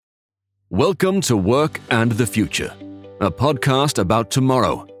Welcome to Work and the Future, a podcast about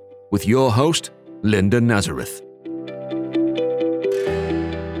tomorrow with your host, Linda Nazareth.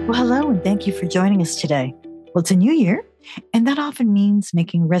 Well, hello, and thank you for joining us today. Well, it's a new year, and that often means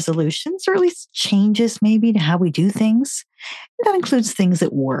making resolutions or at least changes maybe to how we do things. And that includes things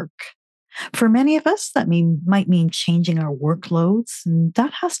at work. For many of us, that might mean changing our workloads, and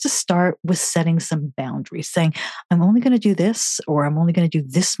that has to start with setting some boundaries, saying, I'm only going to do this, or I'm only going to do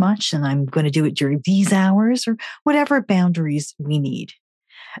this much, and I'm going to do it during these hours, or whatever boundaries we need.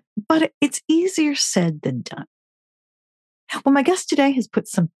 But it's easier said than done. Well, my guest today has put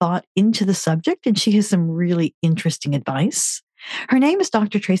some thought into the subject, and she has some really interesting advice. Her name is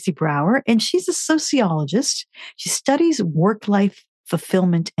Dr. Tracy Brower, and she's a sociologist. She studies work-life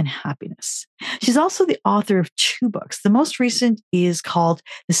fulfillment and happiness. She's also the author of 2 books. The most recent is called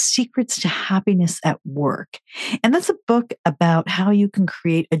The Secrets to Happiness at Work. And that's a book about how you can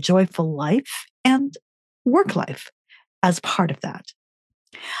create a joyful life and work life as part of that.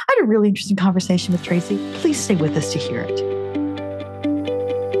 I had a really interesting conversation with Tracy. Please stay with us to hear it.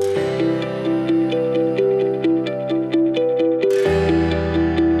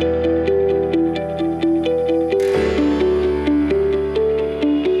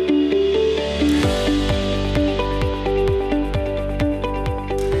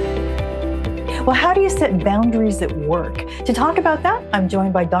 Well, how do you set boundaries at work? To talk about that, I'm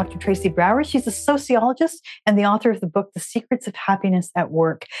joined by Dr. Tracy Brower. She's a sociologist and the author of the book, The Secrets of Happiness at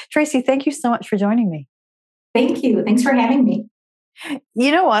Work. Tracy, thank you so much for joining me. Thank you. Thanks for having me.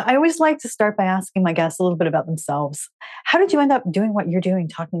 You know what? I always like to start by asking my guests a little bit about themselves. How did you end up doing what you're doing,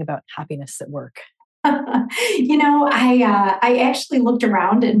 talking about happiness at work? I actually looked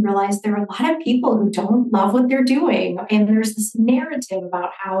around and realized there are a lot of people who don't love what they're doing. And there's this narrative about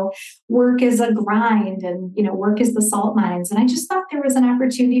how work is a grind and, work is the salt mines. And I just thought there was an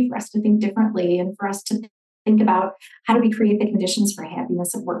opportunity for us to think differently and for us to think about how do we create the conditions for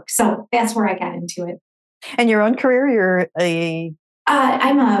happiness at work. So that's where I got into it. And your own career,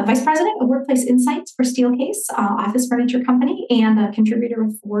 I'm a vice president of workplace insights for Steelcase, office furniture company, and a contributor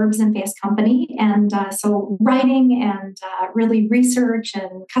with Forbes and Fast Company. And so writing and really research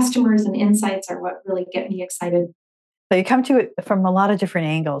and customers and insights are what really get me excited. So you come to it from a lot of different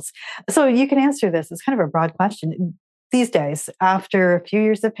angles. So you can answer this. It's kind of a broad question. These days, after a few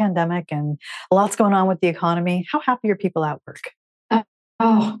years of pandemic and lots going on with the economy, how happy are people at work?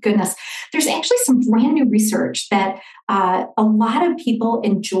 Oh, goodness. There's actually some brand new research that a lot of people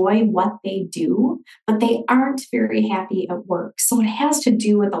enjoy what they do, but they aren't very happy at work. So it has to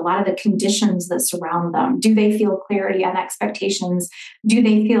do with a lot of the conditions that surround them. Do they feel clarity on expectations? Do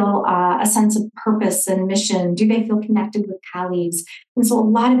they feel a sense of purpose and mission? Do they feel connected with colleagues? And so a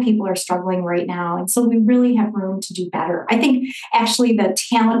lot of people are struggling right now. And so we really have room to do better. I think actually the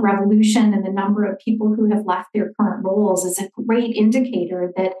talent revolution and the number of people who have left their current roles is a great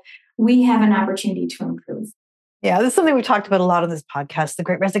indicator that we have an opportunity to improve. Yeah, this is something we talked about a lot on this podcast, the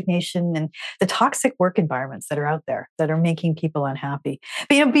Great Resignation and the toxic work environments that are out there that are making people unhappy.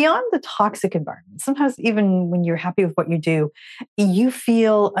 But beyond the toxic environment, sometimes even when you're happy with what you do, you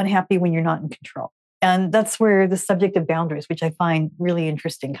feel unhappy when you're not in control. And that's where the subject of boundaries, which I find really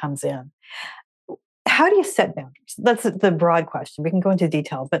interesting, comes in. How do you set boundaries? That's the broad question. We can go into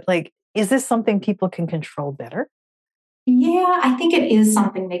detail, but is this something people can control better? Yeah, I think it is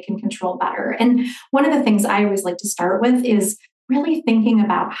something they can control better. And one of the things I always like to start with is really thinking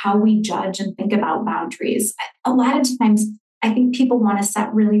about how we judge and think about boundaries. A lot of times, I think people want to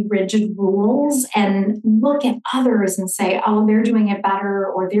set really rigid rules and look at others and say, oh, they're doing it better,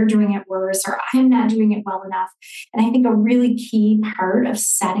 or they're doing it worse, or I'm not doing it well enough. And I think a really key part of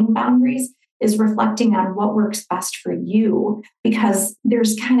setting boundaries is reflecting on what works best for you, because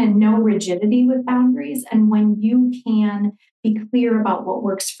there's kind of no rigidity with boundaries. And when you can be clear about what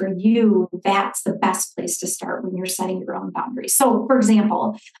works for you, that's the best place to start when you're setting your own boundaries. So, for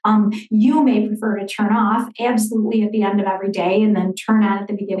example, you may prefer to turn off absolutely at the end of every day and then turn on at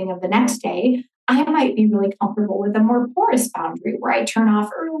the beginning of the next day. I might be really comfortable with a more porous boundary where I turn off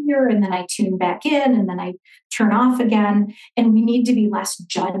earlier and then I tune back in and then I turn off again. And we need to be less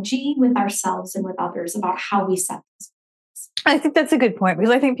judgy with ourselves and with others about how we set these. I think that's a good point,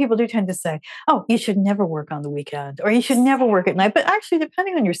 because I think people do tend to say, oh, you should never work on the weekend, or you should never work at night. But actually,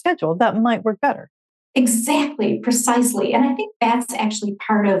 depending on your schedule, that might work better. Exactly, precisely. And I think that's actually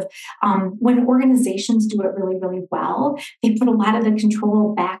part of when organizations do it really, really well, they put a lot of the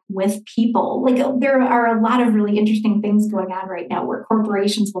control back with people. There are a lot of really interesting things going on right now where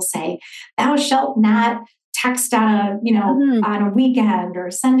corporations will say, thou shalt not text on on a weekend, or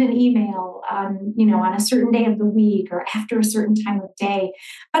send an email on a certain day of the week or after a certain time of day.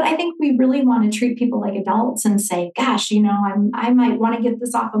 But I think we really want to treat people like adults and say, gosh, I might want to get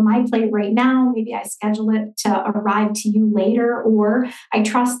this off of my plate right now. Maybe I schedule it to arrive to you later, or I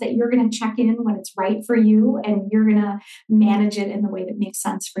trust that you're going to check in when it's right for you and you're going to manage it in the way that makes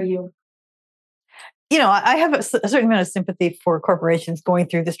sense for you. I have a certain amount of sympathy for corporations going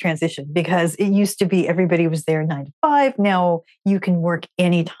through this transition, because it used to be everybody was there 9 to 5. Now you can work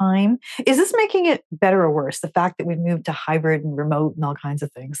anytime. Is this making it better or worse? The fact that we've moved to hybrid and remote and all kinds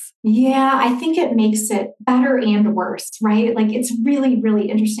of things. Yeah, I think it makes it better and worse, right? Like, it's really, really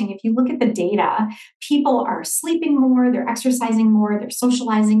interesting. If you look at the data, people are sleeping more, they're exercising more, they're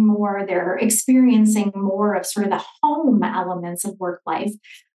socializing more, they're experiencing more of sort of the home elements of work life.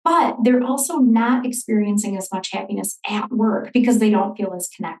 But they're also not experiencing as much happiness at work because they don't feel as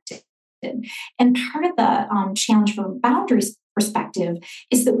connected. And part of the challenge from a boundaries perspective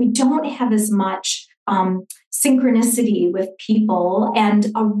is that we don't have as much synchronicity with people.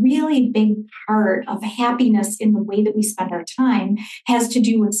 And a really big part of happiness in the way that we spend our time has to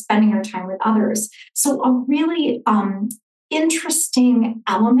do with spending our time with others. So a really interesting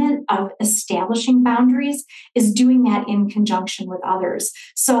element of establishing boundaries is doing that in conjunction with others.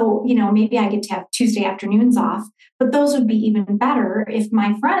 So, maybe I get to have Tuesday afternoons off, but those would be even better if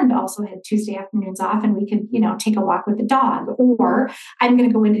my friend also had Tuesday afternoons off and we could, take a walk with the dog. Or I'm going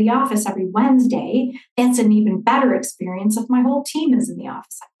to go into the office every Wednesday. That's an even better experience if my whole team is in the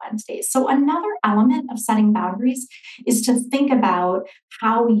office on Wednesdays. So another element of setting boundaries is to think about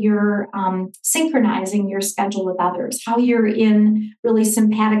how you're synchronizing your schedule with others, how you're in really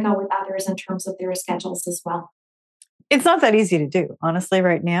simpatico with others in terms of their schedules as well. It's not that easy to do, honestly,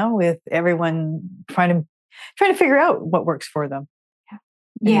 right now, with everyone trying to figure out what works for them.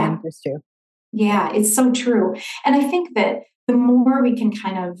 Yeah. Yeah, it's so true. And I think that the more we can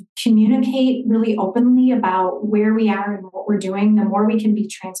kind of communicate really openly about where we are and what we're doing, the more we can be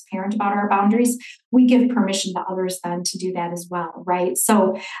transparent about our boundaries, we give permission to others then to do that as well, right?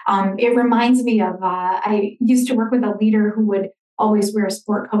 So it reminds me of, I used to work with a leader who would always wear a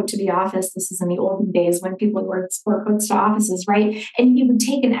sport coat to the office. This is in the olden days when people wore sport coats to offices, right? And he would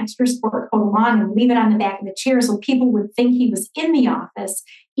take an extra sport coat along and leave it on the back of the chair so people would think he was in the office,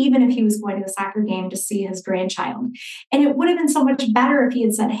 even if he was going to the soccer game to see his grandchild. And it would have been so much better if he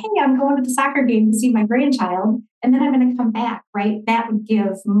had said, hey, I'm going to the soccer game to see my grandchild, and then I'm going to come back, right? That would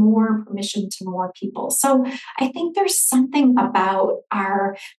give more permission to more people. So I think there's something about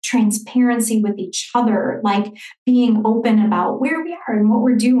our transparency with each other, like being open about where we are and what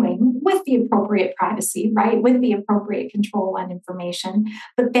we're doing with the appropriate privacy, right? With the appropriate control on information.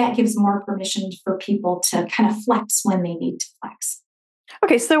 But that gives more permission for people to kind of flex when they need to flex.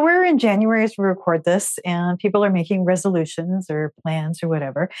 Okay, so we're in January as we record this, and people are making resolutions or plans or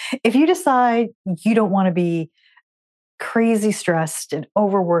whatever. If you decide you don't want to be crazy stressed and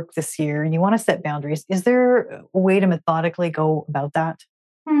overworked this year and you want to set boundaries, is there a way to methodically go about that?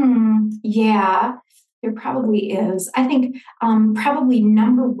 Yeah, there probably is. I think probably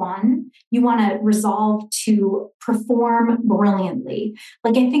number one, you want to resolve to perform brilliantly.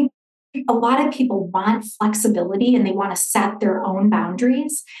 Like, I think a lot of people want flexibility and they want to set their own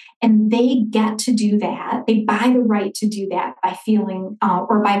boundaries, and they get to do that. They buy the right to do that by feeling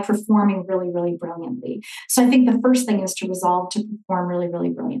or by performing really, really brilliantly. So I think the first thing is to resolve to perform really,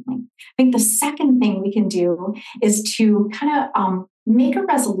 really brilliantly. I think the second thing we can do is to kind of make a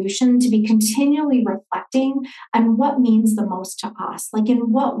resolution to be continually reflecting on what means the most to us. Like,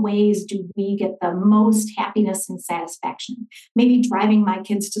 in what ways do we get the most happiness and satisfaction? Maybe driving my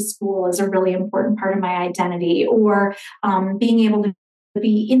kids to school is a really important part of my identity, or being able to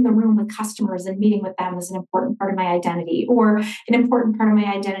be in the room with customers and meeting with them is an important part of my identity. Or an important part of my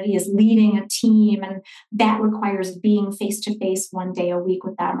identity is leading a team, and that requires being face-to-face one day a week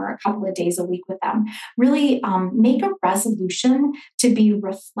with them or a couple of days a week with them. Really make a resolution to be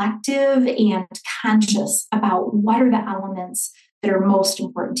reflective and conscious about what are the elements that are most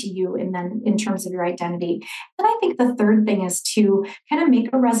important to you, and then in terms of your identity. And I think the third thing is to kind of make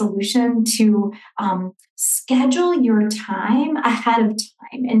a resolution to schedule your time ahead of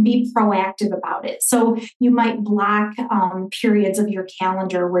time and be proactive about it. So you might block periods of your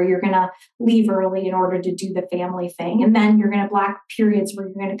calendar where you're going to leave early in order to do the family thing. And then you're going to block periods where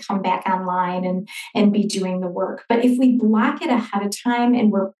you're going to come back online and be doing the work. But if we block it ahead of time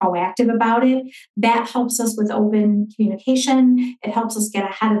and we're proactive about it, that helps us with open communication. It helps us get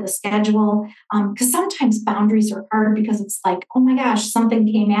ahead of the schedule. Because sometimes boundaries are hard because it's like, oh my gosh,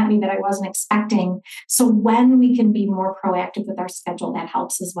 something came at me that I wasn't expecting. So when we can be more proactive with our schedule, that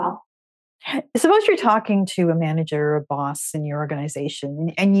helps as well. Suppose you're talking to a manager or a boss in your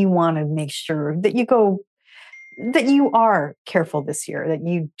organization and you want to make sure that you are careful this year, that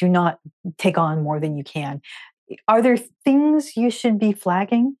you do not take on more than you can. Are there things you should be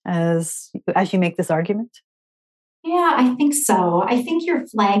flagging as you make this argument? Yeah, I think so. I think you're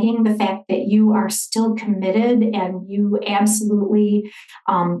flagging the fact that you are still committed and you absolutely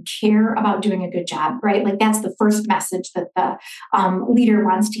care about doing a good job, right? Like that's the first message that the leader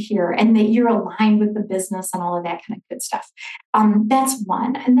wants to hear, and that you're aligned with the business and all of that kind of good stuff. That's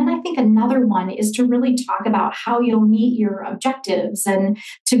one. And then I think another one is to really talk about how you'll meet your objectives and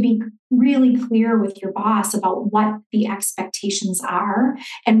to be really clear with your boss about what the expectations are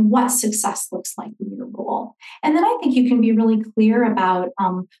and what success looks like in your role. And then I think you can be really clear about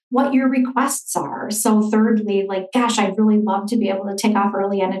what your requests are. So, thirdly, like, gosh, I'd really love to be able to take off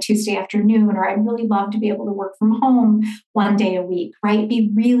early on a Tuesday afternoon, or I'd really love to be able to work from home one day a week, right?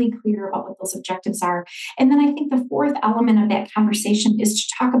 Be really clear about what those objectives are. And then I think the fourth element of that conversation is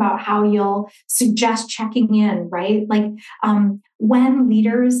to talk about how you'll suggest checking in, right? Like, when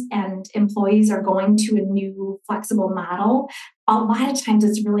leaders and employees are going to a new flexible model, a lot of times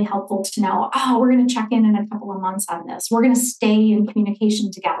it's really helpful to know, oh, we're going to check in a couple of months on this. We're going to stay in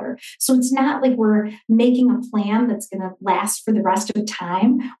communication together. So it's not like we're making a plan that's going to last for the rest of the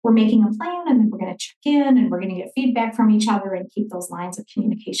time. We're making a plan and then we're going to check in and we're going to get feedback from each other and keep those lines of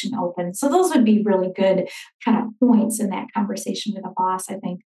communication open. So those would be really good kind of points in that conversation with a boss, I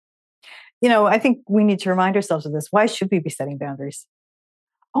think. I think we need to remind ourselves of this. Why should we be setting boundaries?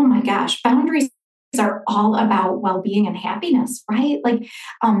 Oh my gosh, boundaries are all about well-being and happiness, right? Like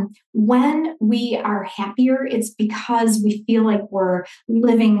when we are happier, it's because we feel like we're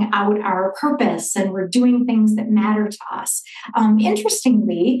living out our purpose and we're doing things that matter to us.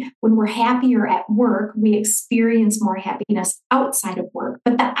 Interestingly, when we're happier at work, we experience more happiness outside of work.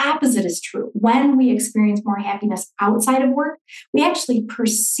 But the opposite is true. When we experience more happiness outside of work, we actually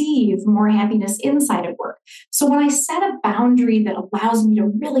perceive more happiness inside of work. So when I set a boundary that allows me to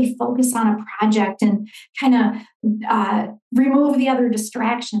really focus on a project and kind of remove the other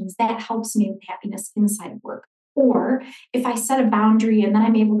distractions, that helps me with happiness inside of work. Or if I set a boundary and then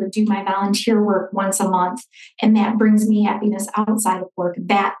I'm able to do my volunteer work once a month and that brings me happiness outside of work,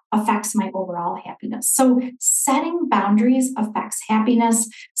 that affects my overall happiness. So setting boundaries affects happiness,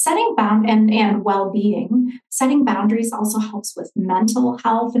 and well-being. Setting boundaries also helps with mental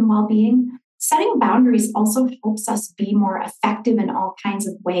health and well-being. Setting boundaries also helps us be more effective in all kinds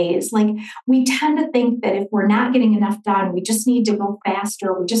of ways. Like we tend to think that if we're not getting enough done, we just need to go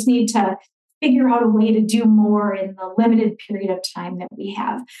faster. We just need to figure out a way to do more in the limited period of time that we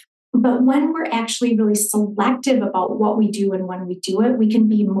have. But when we're actually really selective about what we do and when we do it, we can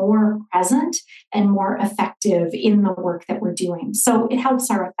be more present and more effective in the work that we're doing. So it helps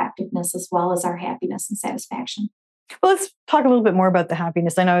our effectiveness as well as our happiness and satisfaction. Well, let's talk a little bit more about the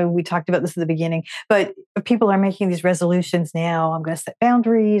happiness. I know we talked about this at the beginning, but if people are making these resolutions now, I'm going to set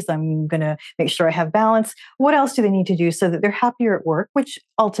boundaries, I'm going to make sure I have balance. What else do they need to do so that they're happier at work, which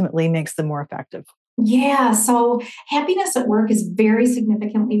ultimately makes them more effective? Yeah, so happiness at work is very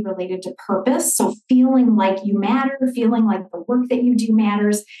significantly related to purpose. So feeling like you matter, feeling like the work that you do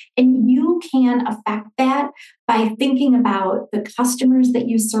matters. And you can affect that by thinking about the customers that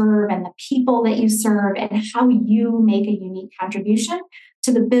you serve and the people that you serve and how you make a unique contribution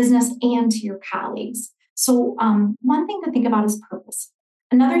to the business and to your colleagues. So one thing to think about is purpose.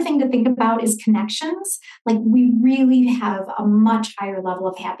 Another thing to think about is connections. Like we really have a much higher level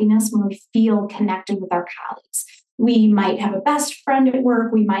of happiness when we feel connected with our colleagues. We might have a best friend at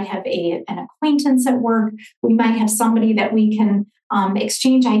work. We might have an acquaintance at work. We might have somebody that we can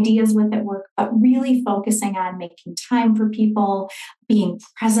exchange ideas with at work, but really focusing on making time for people, being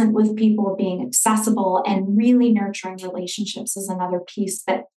present with people, being accessible, and really nurturing relationships is another piece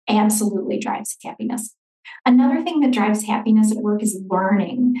that absolutely drives happiness. Another thing that drives happiness at work is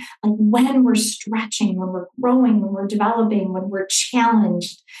learning. Like when we're stretching, when we're growing, when we're developing, when we're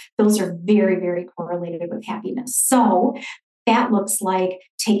challenged, those are very, very correlated with happiness. So that looks like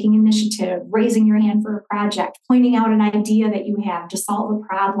taking initiative, raising your hand for a project, pointing out an idea that you have to solve a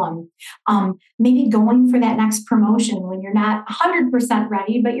problem, maybe going for that next promotion when you're not 100%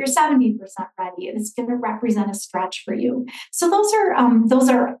 ready, but you're 70% ready. It's going to represent a stretch for you. So those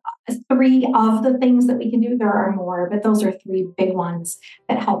are three of the things that we can do. There are more, but those are three big ones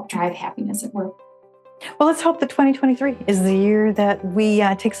that help drive happiness at work. Well, let's hope that 2023 is the year that we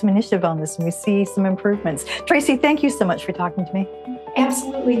take some initiative on this and we see some improvements. Tracy, thank you so much for talking to me.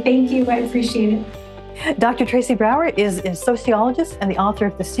 Absolutely. Thank you. I appreciate it. Dr. Tracy Brower is a sociologist and the author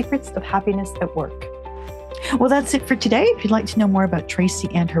of The Secrets of Happiness at Work. Well, that's it for today. If you'd like to know more about Tracy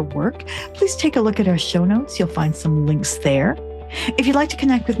and her work, please take a look at our show notes. You'll find some links there. If you'd like to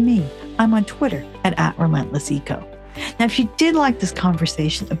connect with me, I'm on Twitter at @RelentlessEco. Now, if you did like this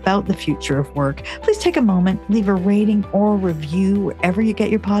conversation about the future of work, please take a moment, leave a rating or a review wherever you get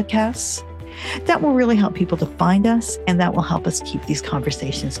your podcasts. That will really help people to find us, and that will help us keep these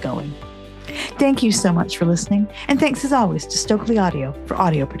conversations going. Thank you so much for listening, and thanks as always to Stokely Audio for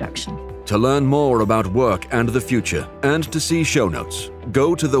audio production. To learn more about work and the future and to see show notes,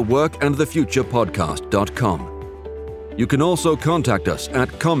 go to theworkandthefuturepodcast.com. You can also contact us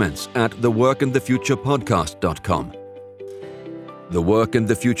at comments@theworkandthefuturepodcast.com. The Work and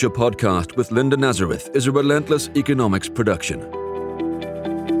the Future podcast with Linda Nazareth is a Relentless Economics production.